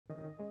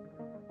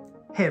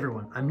Hey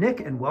everyone, I'm Nick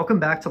and welcome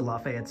back to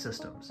Lafayette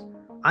Systems.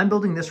 I'm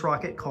building this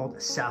rocket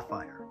called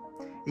Sapphire.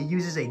 It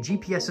uses a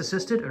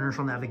GPS-assisted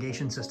inertial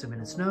navigation system in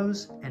its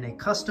nose and a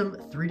custom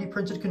 3D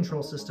printed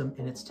control system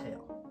in its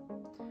tail.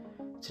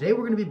 Today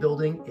we're going to be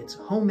building its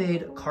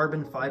homemade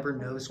carbon fiber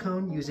nose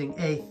cone using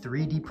a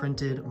 3D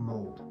printed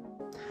mold.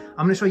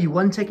 I'm going to show you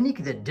one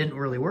technique that didn't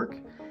really work,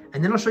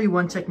 and then I'll show you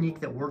one technique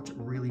that worked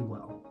really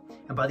well.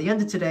 And by the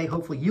end of today,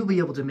 hopefully you'll be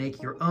able to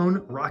make your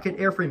own rocket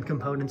airframe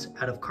components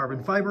out of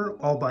carbon fiber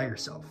all by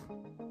yourself.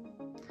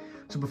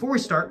 So before we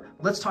start,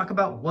 let's talk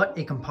about what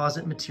a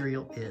composite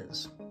material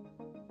is.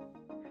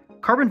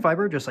 Carbon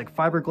fiber, just like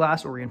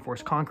fiberglass or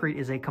reinforced concrete,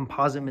 is a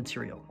composite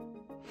material.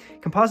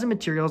 Composite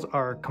materials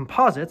are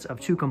composites of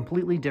two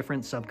completely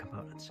different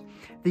subcomponents.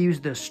 They use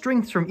the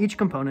strengths from each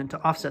component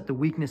to offset the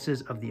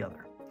weaknesses of the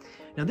other.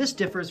 Now this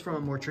differs from a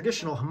more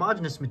traditional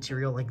homogeneous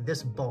material like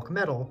this bulk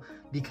metal,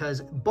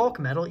 because bulk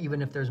metal,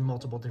 even if there's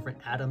multiple different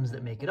atoms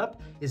that make it up,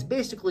 is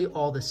basically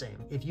all the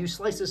same. If you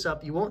slice this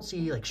up, you won't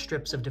see like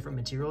strips of different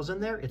materials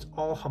in there. It's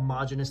all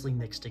homogeneously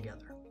mixed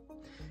together.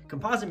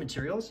 Composite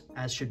materials,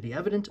 as should be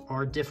evident,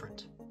 are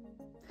different.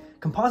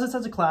 Composites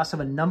as a class have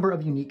a number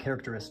of unique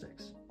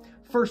characteristics.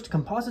 First,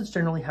 composites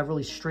generally have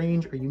really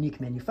strange or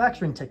unique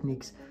manufacturing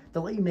techniques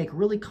that let you make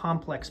really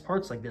complex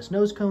parts like this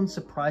nose cone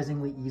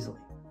surprisingly easily.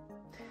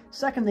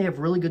 Second, they have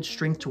really good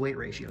strength to weight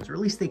ratios, or at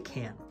least they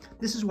can.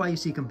 This is why you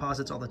see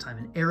composites all the time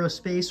in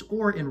aerospace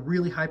or in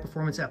really high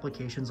performance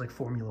applications like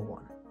Formula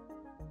 1.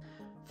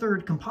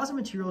 Third, composite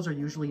materials are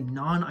usually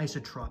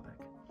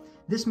non-isotropic.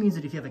 This means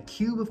that if you have a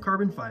cube of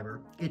carbon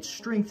fiber, its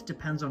strength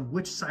depends on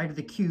which side of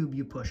the cube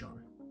you push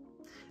on.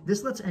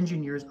 This lets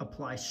engineers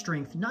apply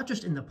strength not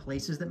just in the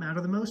places that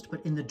matter the most,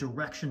 but in the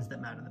directions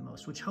that matter the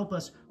most, which help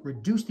us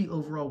reduce the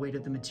overall weight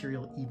of the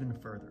material even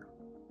further.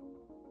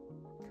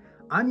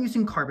 I'm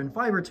using carbon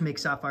fiber to make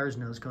Sapphire's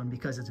nose cone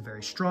because it's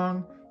very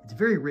strong, it's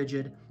very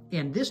rigid,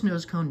 and this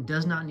nose cone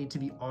does not need to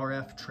be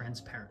RF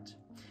transparent.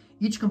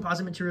 Each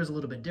composite material is a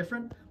little bit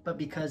different, but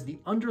because the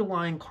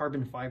underlying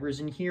carbon fibers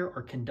in here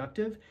are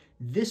conductive,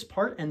 this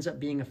part ends up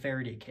being a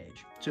Faraday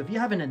cage. So if you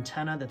have an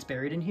antenna that's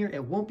buried in here,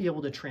 it won't be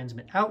able to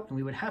transmit out, and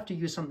we would have to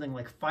use something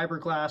like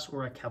fiberglass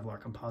or a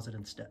Kevlar composite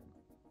instead.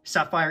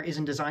 Sapphire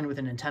isn't designed with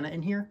an antenna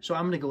in here, so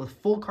I'm going to go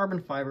with full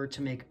carbon fiber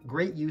to make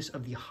great use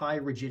of the high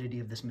rigidity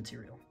of this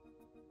material.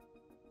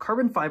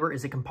 Carbon fiber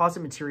is a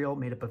composite material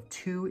made up of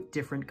two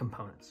different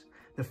components.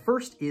 The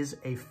first is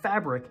a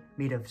fabric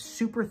made of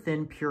super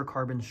thin pure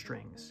carbon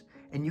strings,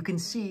 and you can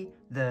see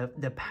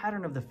the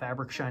pattern of the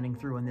fabric shining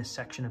through in this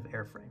section of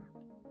airframe.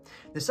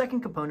 The second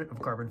component of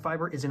carbon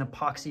fiber is an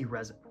epoxy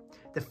resin.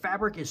 The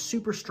fabric is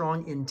super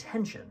strong in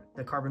tension.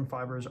 The carbon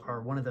fibers are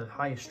one of the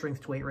highest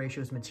strength to weight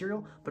ratios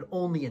material, but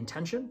only in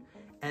tension.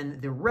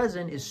 And the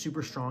resin is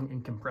super strong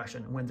in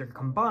compression. When they're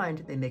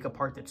combined, they make a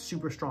part that's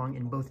super strong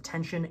in both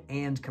tension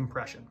and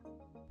compression.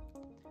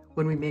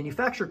 When we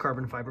manufacture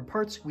carbon fiber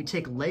parts, we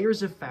take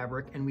layers of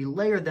fabric and we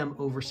layer them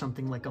over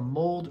something like a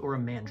mold or a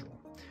mandrel.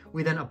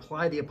 We then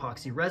apply the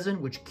epoxy resin,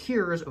 which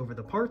cures over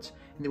the parts,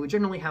 and then we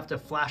generally have to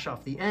flash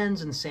off the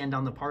ends and sand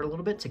down the part a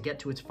little bit to get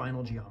to its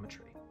final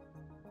geometry.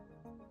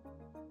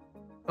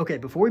 Okay,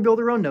 before we build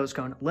our own nose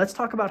cone, let's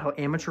talk about how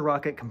amateur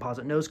rocket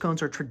composite nose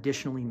cones are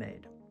traditionally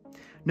made.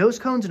 Nose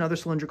cones and other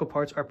cylindrical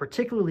parts are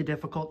particularly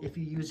difficult if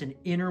you use an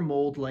inner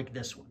mold like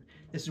this one.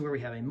 This is where we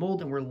have a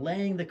mold and we're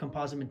laying the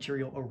composite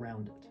material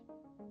around it.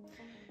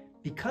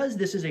 Because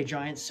this is a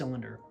giant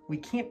cylinder, we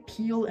can't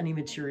peel any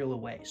material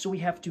away, so we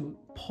have to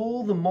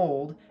pull the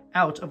mold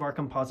out of our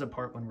composite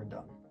part when we're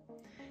done.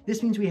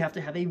 This means we have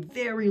to have a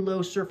very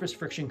low surface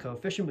friction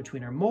coefficient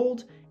between our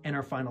mold and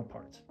our final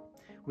part.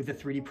 With a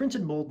 3D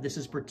printed mold, this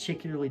is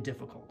particularly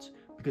difficult,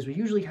 because we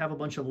usually have a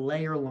bunch of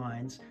layer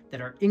lines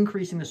that are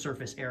increasing the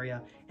surface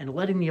area and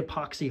letting the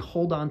epoxy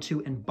hold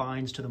onto and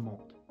binds to the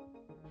mold.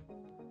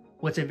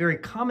 What's a very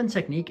common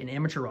technique in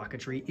amateur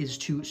rocketry is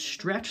to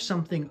stretch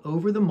something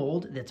over the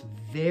mold that's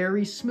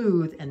very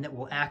smooth and that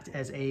will act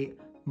as a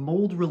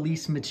mold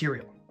release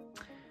material.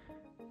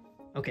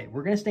 Okay,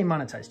 we're gonna stay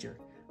monetized here.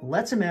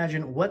 Let's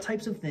imagine what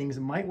types of things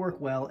might work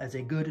well as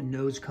a good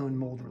nose cone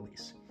mold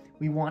release.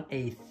 We want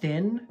a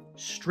thin,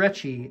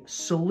 stretchy,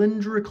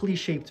 cylindrically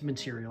shaped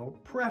material,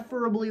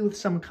 preferably with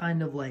some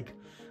kind of like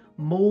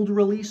mold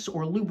release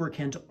or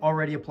lubricant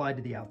already applied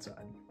to the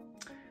outside.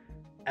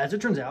 As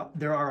it turns out,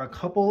 there are a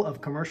couple of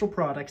commercial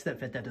products that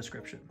fit that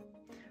description.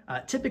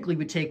 Typically,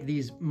 we take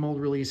these mold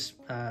release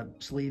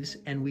sleeves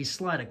and we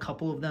slide a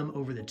couple of them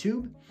over the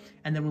tube.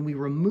 And then when we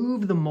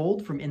remove the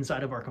mold from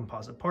inside of our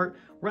composite part,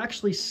 we're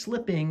actually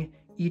slipping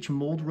each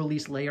mold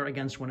release layer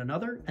against one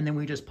another, and then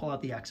we just pull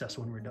out the excess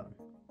when we're done.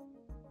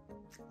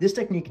 This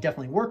technique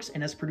definitely works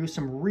and has produced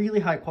some really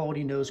high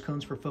quality nose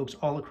cones for folks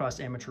all across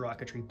amateur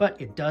rocketry,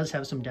 but it does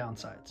have some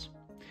downsides.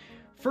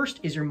 First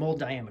is your mold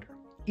diameter.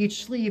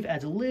 Each sleeve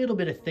adds a little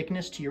bit of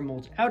thickness to your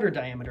mold's outer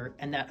diameter,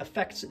 and that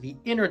affects the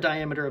inner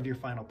diameter of your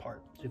final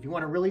part. So if you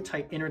want a really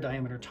tight inner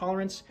diameter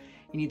tolerance,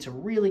 you need to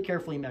really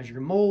carefully measure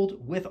your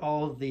mold with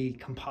all of the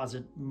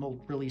composite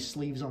mold release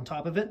sleeves on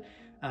top of it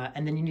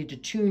and then you need to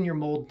tune your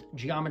mold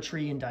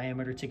geometry and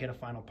diameter to get a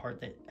final part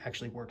that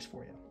actually works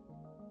for you.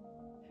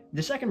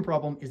 The second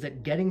problem is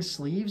that getting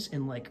sleeves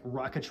in like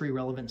rocketry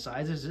relevant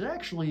sizes is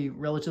actually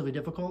relatively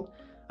difficult.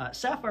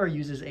 Sapphire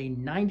uses a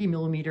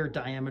 90mm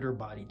diameter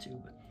body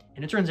tube,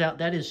 and it turns out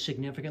that is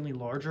significantly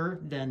larger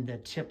than the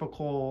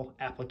typical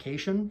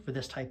application for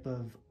this type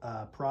of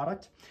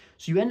product.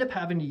 So you end up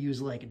having to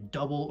use like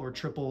double or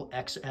triple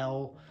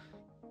XL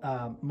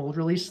mold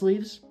release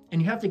sleeves,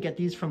 and you have to get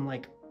these from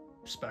like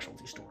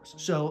specialty stores.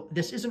 So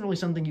this isn't really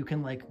something you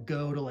can like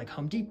go to like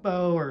Home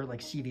Depot or like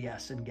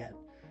CVS and get.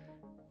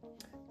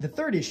 The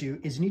third issue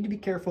is you need to be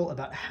careful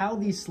about how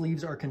these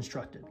sleeves are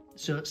constructed.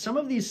 So some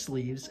of these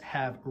sleeves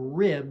have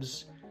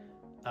ribs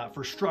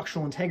for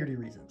structural integrity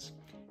reasons,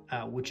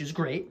 which is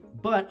great,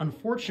 but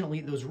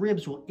unfortunately those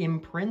ribs will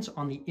imprint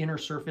on the inner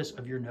surface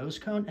of your nose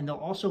cone, and they'll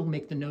also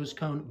make the nose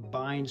cone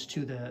binds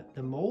to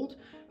the mold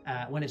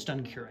when it's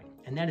done curing,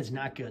 and that is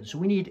not good. So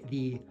we need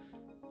the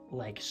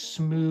like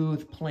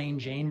smooth, plain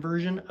Jane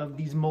version of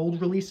these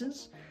mold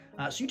releases.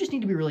 So you just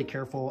need to be really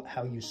careful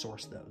how you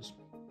source those.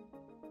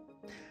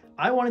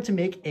 I wanted to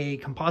make a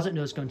composite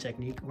nose cone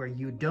technique where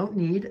you don't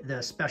need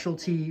the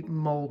specialty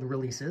mold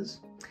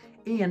releases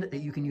and that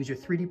you can use your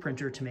 3D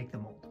printer to make the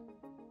mold.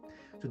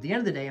 So at the end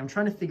of the day, I'm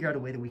trying to figure out a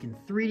way that we can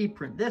 3D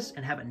print this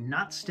and have it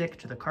not stick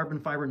to the carbon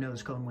fiber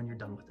nose cone when you're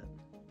done with it.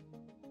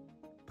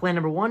 Plan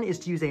number one is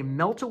to use a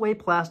melt-away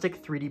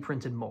plastic 3D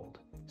printed mold.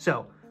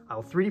 So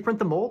I'll 3D print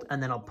the mold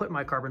and then I'll put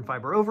my carbon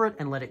fiber over it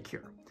and let it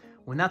cure.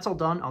 When that's all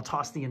done, I'll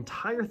toss the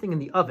entire thing in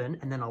the oven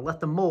and then I'll let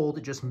the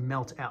mold just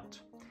melt out.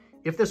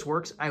 If this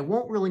works, I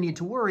won't really need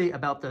to worry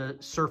about the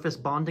surface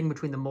bonding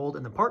between the mold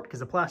and the part because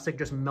the plastic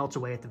just melts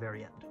away at the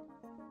very end.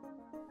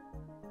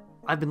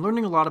 I've been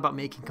learning a lot about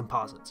making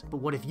composites, but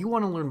what if you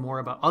want to learn more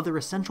about other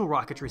essential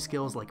rocketry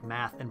skills like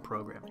math and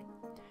programming?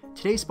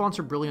 Today's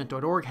sponsor,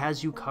 Brilliant.org,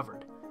 has you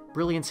covered.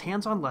 Brilliant's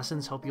hands-on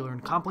lessons help you learn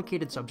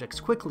complicated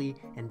subjects quickly,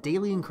 and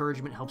daily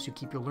encouragement helps you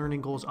keep your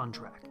learning goals on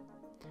track.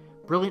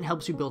 Brilliant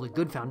helps you build a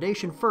good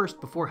foundation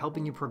first before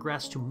helping you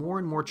progress to more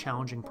and more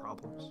challenging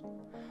problems.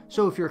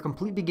 So if you're a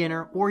complete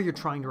beginner or you're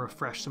trying to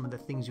refresh some of the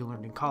things you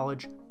learned in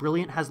college,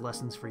 Brilliant has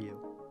lessons for you.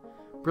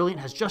 Brilliant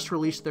has just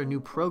released their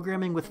new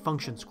Programming with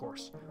Functions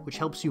course, which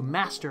helps you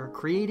master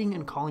creating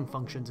and calling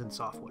functions in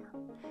software.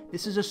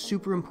 This is a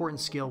super important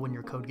skill when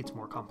your code gets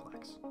more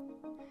complex.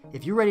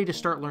 If you're ready to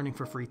start learning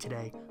for free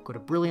today, go to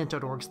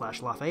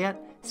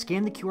brilliant.org/Lafayette,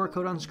 scan the QR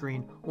code on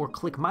screen, or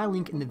click my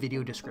link in the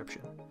video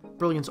description.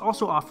 Brilliant's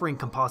also offering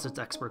Composites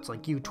experts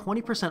like you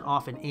 20%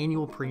 off an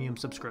annual premium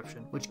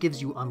subscription, which gives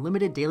you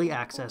unlimited daily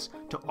access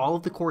to all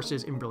of the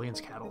courses in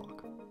Brilliant's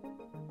catalog.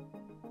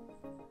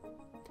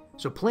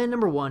 So plan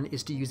number one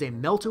is to use a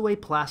melt-away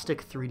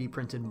plastic 3D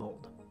printed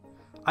mold.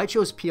 I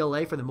chose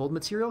PLA for the mold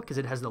material because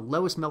it has the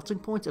lowest melting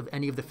points of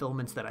any of the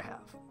filaments that I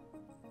have.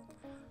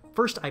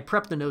 First, I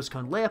prepped the nose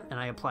cone layup and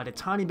I applied a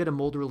tiny bit of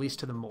mold release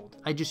to the mold.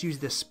 I just used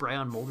this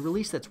spray-on mold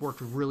release that's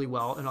worked really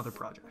well in other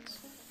projects.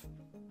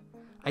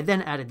 I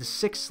then added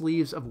 6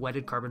 sleeves of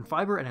wetted carbon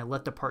fiber and I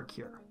let the part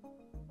cure.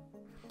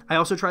 I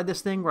also tried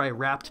this thing where I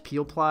wrapped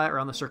peel ply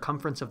around the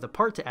circumference of the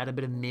part to add a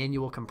bit of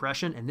manual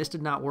compression, and this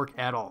did not work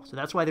at all. So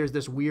that's why there's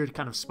this weird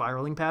kind of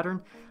spiraling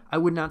pattern. I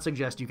would not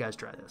suggest you guys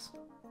try this.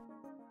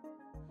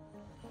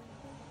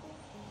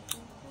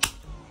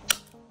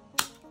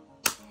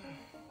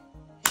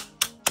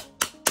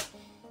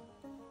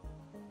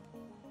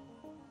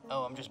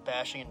 Oh, I'm just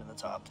bashing into the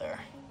top there.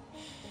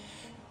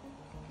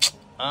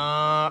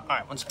 All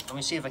right, one second. Let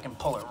me see if I can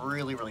pull it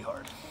really, really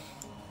hard.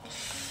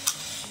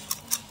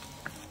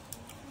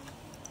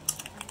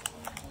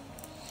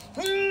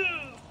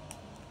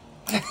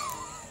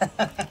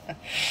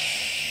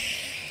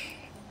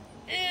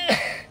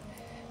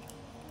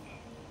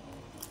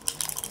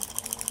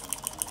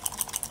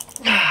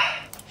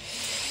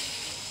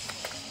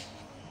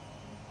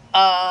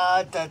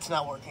 That's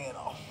not working at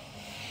all.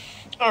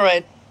 All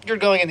right, you're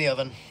going in the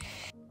oven.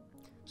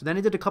 So then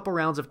I did a couple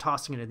rounds of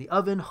tossing it in the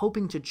oven,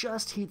 hoping to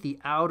just heat the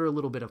outer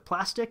little bit of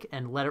plastic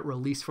and let it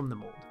release from the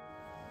mold.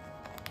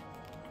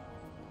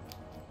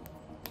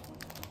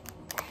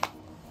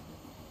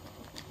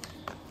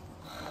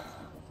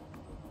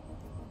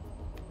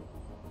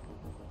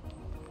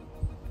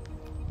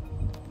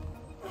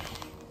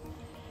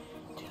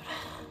 Dude,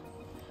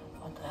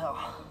 what the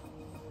hell?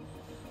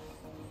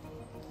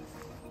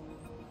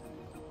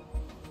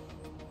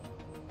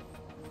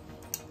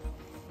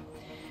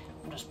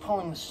 I'm just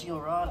pulling the steel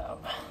rod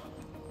out,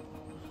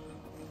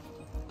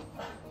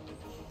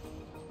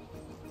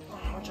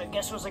 which I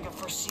guess was like a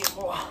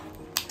foreseeable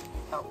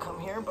outcome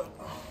here, but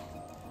I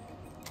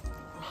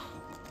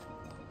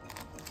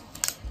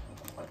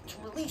want it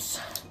to release.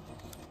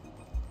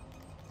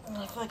 And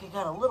I feel like I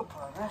got a little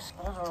progress,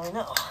 but I don't really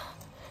know.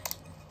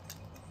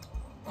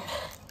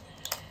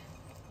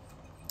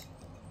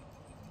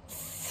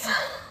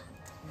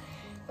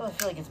 I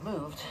feel like it's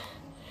moved.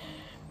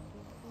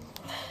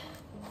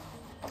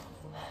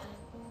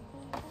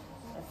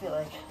 I feel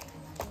like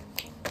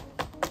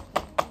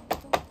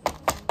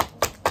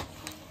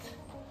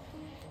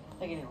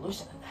I didn't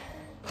loosen it.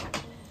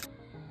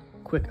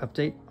 quick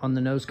update on the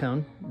nose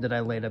cone that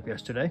I laid up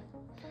yesterday.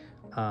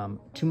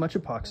 Too much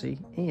epoxy,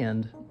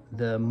 and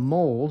the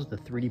mold, the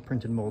 3D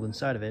printed mold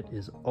inside of it,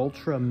 is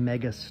ultra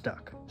mega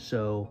stuck.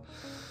 So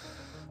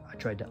I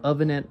tried to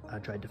oven it, I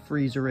tried to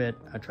freezer it,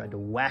 I tried to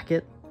whack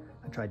it,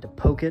 I tried to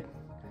poke it,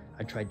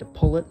 I tried to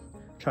pull it,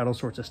 tried all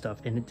sorts of stuff,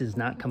 and it is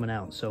not coming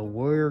out. So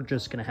we're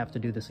just gonna have to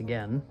do this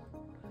again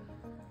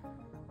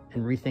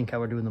and rethink how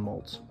we're doing the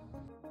molds.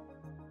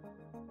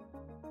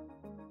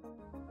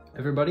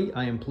 Everybody,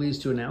 I am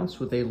pleased to announce,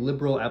 with a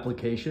liberal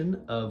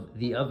application of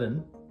the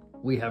oven,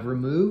 we have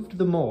removed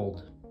the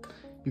mold.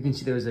 You can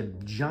see there's a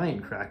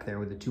giant crack there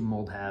where the two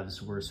mold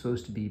halves were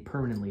supposed to be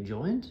permanently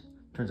joined.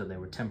 Turns out they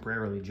were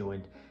temporarily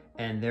joined.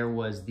 And there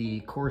was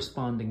the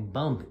corresponding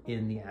bump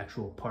in the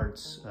actual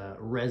parts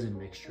resin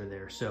mixture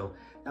there. So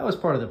that was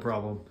part of the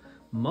problem.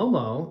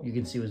 Momo, you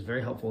can see, was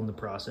very helpful in the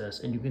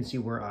process, and you can see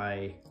where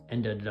I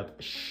ended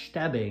up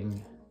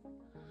stabbing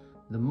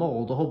the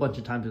mold a whole bunch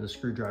of times with a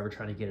screwdriver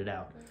trying to get it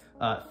out.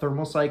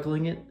 Thermal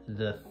cycling it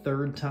the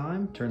third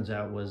time turns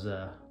out was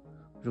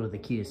really the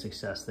key to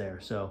success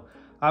there. So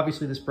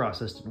obviously this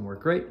process didn't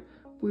work great.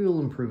 We will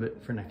improve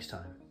it for next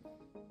time.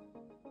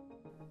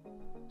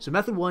 So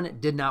method one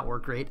did not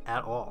work great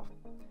at all.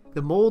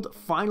 The mold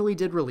finally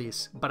did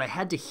release, but I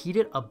had to heat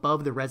it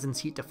above the resin's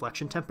heat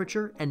deflection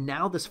temperature, and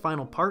now this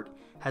final part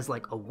has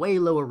like a way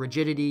lower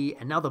rigidity,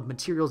 and now the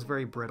material is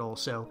very brittle,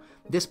 so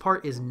this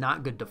part is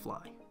not good to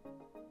fly.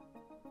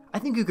 I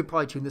think you could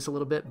probably tune this a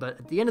little bit, but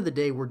at the end of the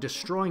day, we're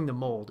destroying the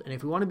mold, and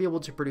if we want to be able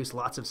to produce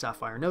lots of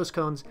Sapphire nose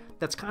cones,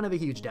 that's kind of a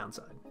huge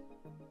downside.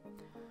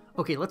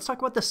 Okay, let's talk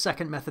about the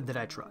second method that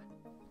I tried.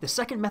 The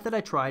second method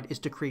I tried is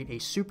to create a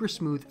super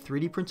smooth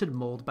 3D printed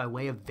mold by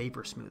way of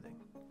vapor smoothing.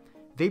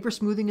 Vapor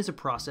smoothing is a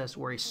process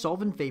where a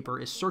solvent vapor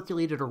is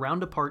circulated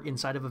around a part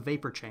inside of a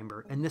vapor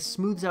chamber, and this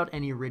smooths out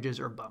any ridges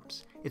or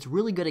bumps. It's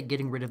really good at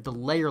getting rid of the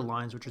layer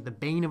lines, which are the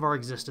bane of our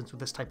existence with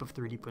this type of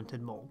 3D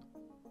printed mold.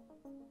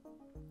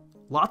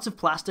 Lots of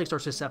plastics are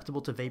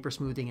susceptible to vapor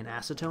smoothing and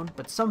acetone,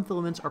 but some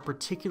filaments are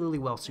particularly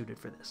well suited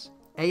for this.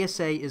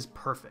 ASA is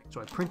perfect, so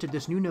I printed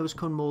this new nose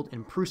cone mold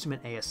in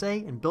Prusament ASA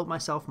and built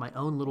myself my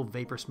own little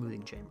vapor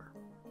smoothing chamber.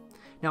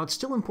 Now, it's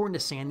still important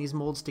to sand these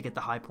molds to get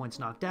the high points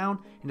knocked down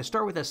and to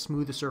start with as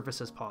smooth a surface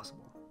as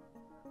possible.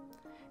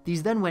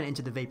 These then went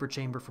into the vapor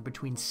chamber for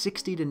between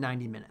 60 to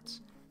 90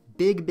 minutes.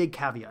 Big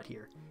caveat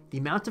here. The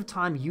amount of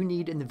time you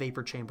need in the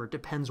vapor chamber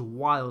depends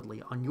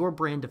wildly on your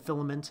brand of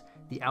filament,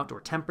 the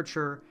outdoor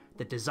temperature,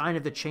 the design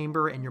of the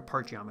chamber, and your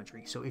part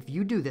geometry. So if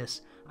you do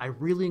this, I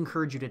really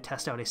encourage you to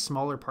test out a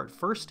smaller part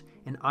first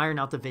and iron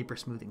out the vapor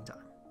smoothing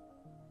time.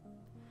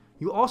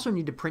 You also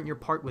need to print your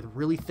part with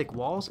really thick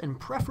walls, and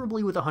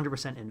preferably with 100%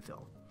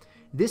 infill.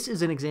 This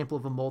is an example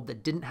of a mold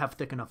that didn't have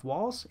thick enough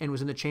walls and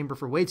was in the chamber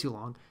for way too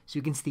long, so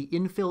you can see the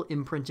infill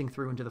imprinting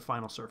through into the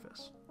final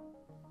surface.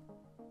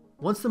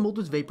 Once the mold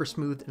was vapor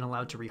smoothed and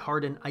allowed to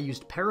reharden, I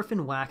used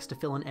paraffin wax to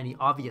fill in any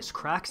obvious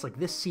cracks like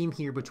this seam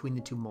here between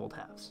the two mold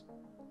halves.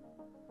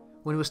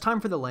 When it was time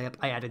for the layup,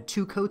 I added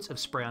 2 coats of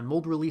spray on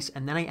mold release,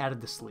 and then I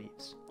added the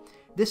sleeves.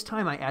 This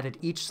time I added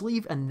each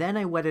sleeve and then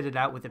I wetted it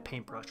out with a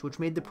paintbrush, which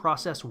made the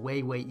process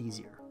way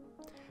easier.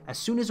 As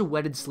soon as a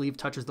wetted sleeve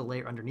touches the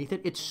layer underneath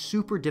it, it's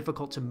super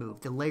difficult to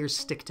move. The layers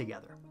stick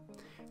together.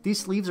 These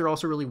sleeves are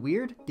also really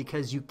weird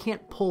because you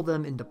can't pull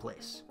them into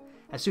place.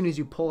 As soon as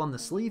you pull on the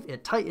sleeve,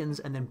 it tightens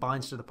and then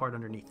binds to the part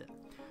underneath it.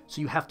 So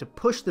you have to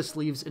push the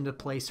sleeves into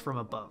place from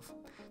above.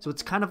 So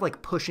it's kind of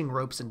like pushing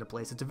ropes into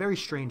place. It's a very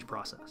strange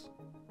process.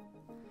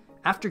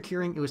 After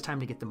curing, it was time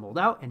to get the mold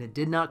out, and it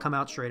did not come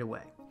out straight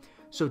away.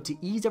 So to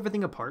ease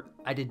everything apart,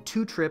 I did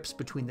 2 trips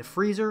between the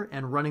freezer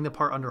and running the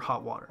part under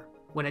hot water.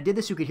 When I did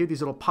this, you could hear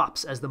these little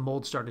pops as the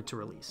mold started to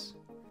release.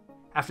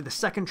 After the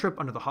second trip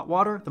under the hot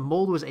water, the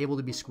mold was able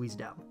to be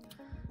squeezed out.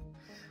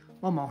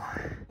 Momo,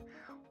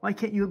 why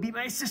can't you be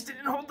my assistant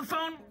and hold the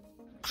phone?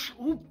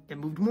 Ooh, it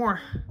moved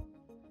more.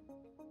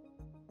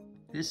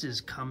 This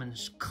is coming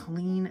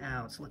clean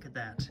out. Look at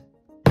that.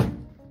 Okay,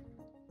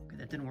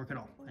 that didn't work at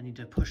all. I need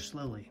to push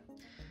slowly.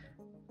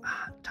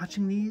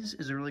 Touching these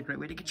is a really great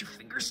way to get your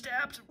fingers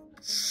stabbed.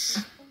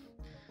 All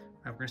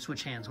right, we're gonna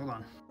switch hands. Hold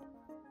on.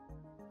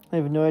 I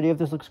have no idea if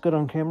this looks good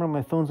on camera.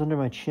 My phone's under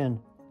my chin.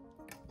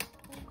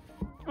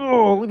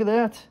 Oh, look at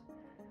that.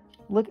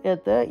 Look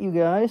at that, you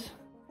guys.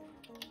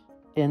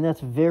 And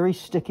that's very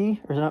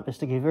sticky, or not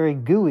sticky, very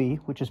gooey,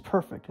 which is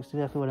perfect. That's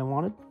exactly what I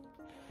wanted.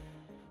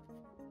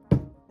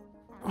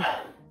 All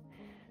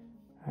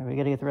right, we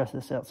gotta get the rest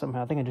of this out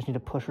somehow. I think I just need to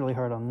push really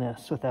hard on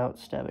this without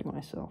stabbing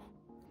myself.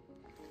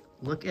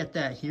 Look at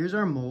that. Here's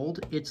our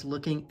mold. It's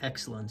looking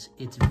excellent.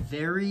 It's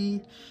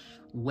very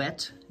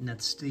wet, and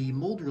that's the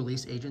mold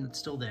release agent that's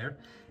still there.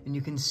 And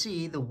you can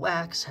see the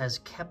wax has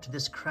kept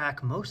this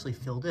crack mostly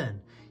filled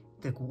in.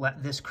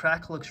 This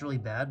crack looks really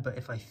bad, but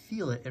if I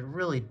feel it, it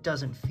really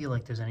doesn't feel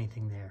like there's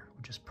anything there,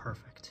 which is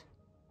perfect.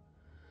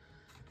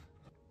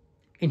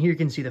 And here you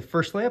can see the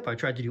first layup. I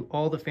tried to do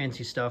all the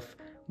fancy stuff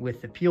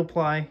with the peel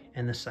ply,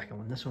 and the second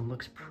one. This one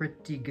looks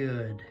pretty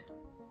good.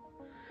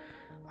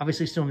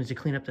 Obviously still need to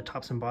clean up the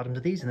tops and bottoms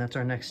of these, and that's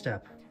our next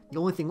step. The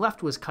only thing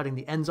left was cutting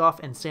the ends off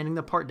and sanding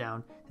the part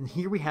down, and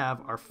here we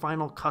have our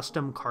final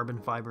custom carbon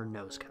fiber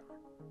nose cone.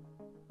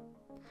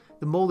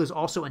 The mold is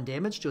also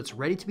undamaged, so it's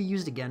ready to be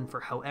used again for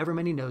however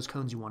many nose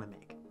cones you want to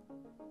make.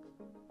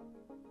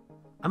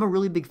 I'm a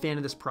really big fan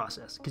of this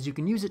process, because you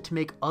can use it to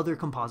make other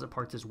composite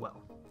parts as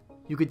well.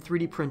 You could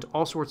 3D print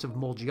all sorts of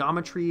mold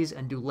geometries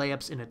and do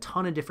layups in a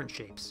ton of different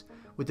shapes,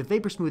 with the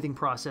vapor smoothing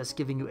process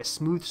giving you a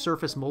smooth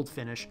surface mold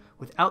finish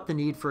without the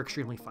need for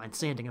extremely fine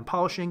sanding and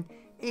polishing,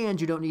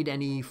 and you don't need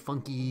any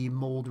funky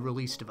mold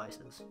release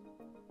devices.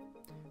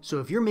 So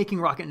if you're making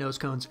rocket nose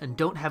cones and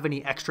don't have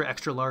any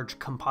extra large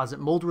composite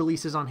mold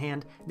releases on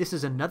hand, this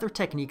is another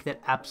technique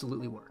that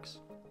absolutely works.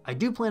 I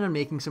do plan on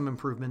making some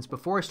improvements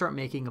before I start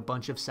making a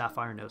bunch of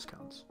Sapphire nose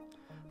cones.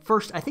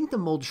 First, I think the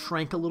mold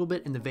shrank a little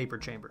bit in the vapor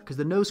chamber, because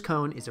the nose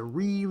cone is a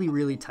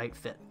really tight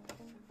fit.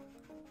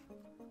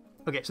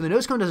 Okay, so the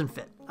nose cone doesn't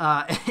fit.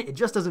 It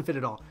just doesn't fit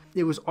at all.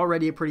 It was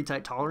already a pretty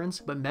tight tolerance,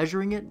 but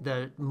measuring it,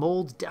 the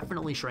mold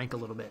definitely shrank a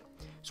little bit.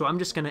 So I'm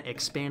just going to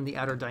expand the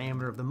outer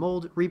diameter of the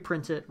mold,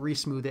 reprint it,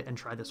 re-smooth it, and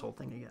try this whole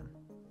thing again.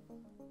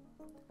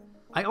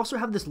 I also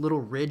have this little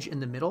ridge in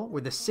the middle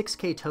where the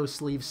 6K toe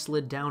sleeve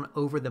slid down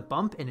over the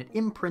bump, and it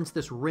imprints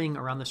this ring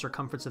around the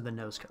circumference of the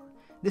nose cone.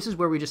 This is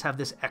where we just have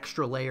this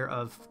extra layer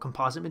of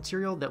composite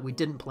material that we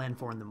didn't plan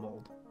for in the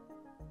mold.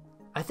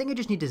 I think I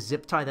just need to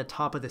zip tie the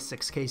top of the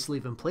 6K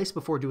sleeve in place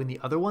before doing the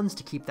other ones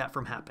to keep that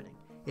from happening.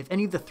 If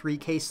any of the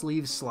 3K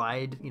sleeves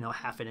slide,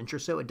 half an inch or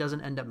so, it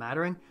doesn't end up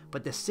mattering,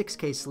 but the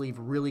 6K sleeve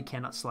really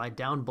cannot slide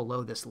down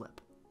below this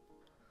lip.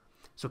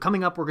 So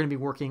coming up, we're going to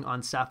be working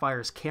on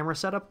Sapphire's camera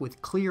setup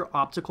with clear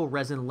optical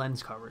resin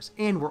lens covers,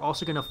 and we're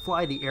also going to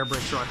fly the air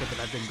brakes rocket that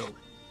I've been building.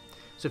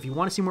 So if you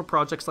want to see more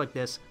projects like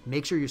this,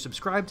 make sure you're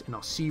subscribed, and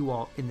I'll see you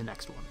all in the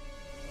next one.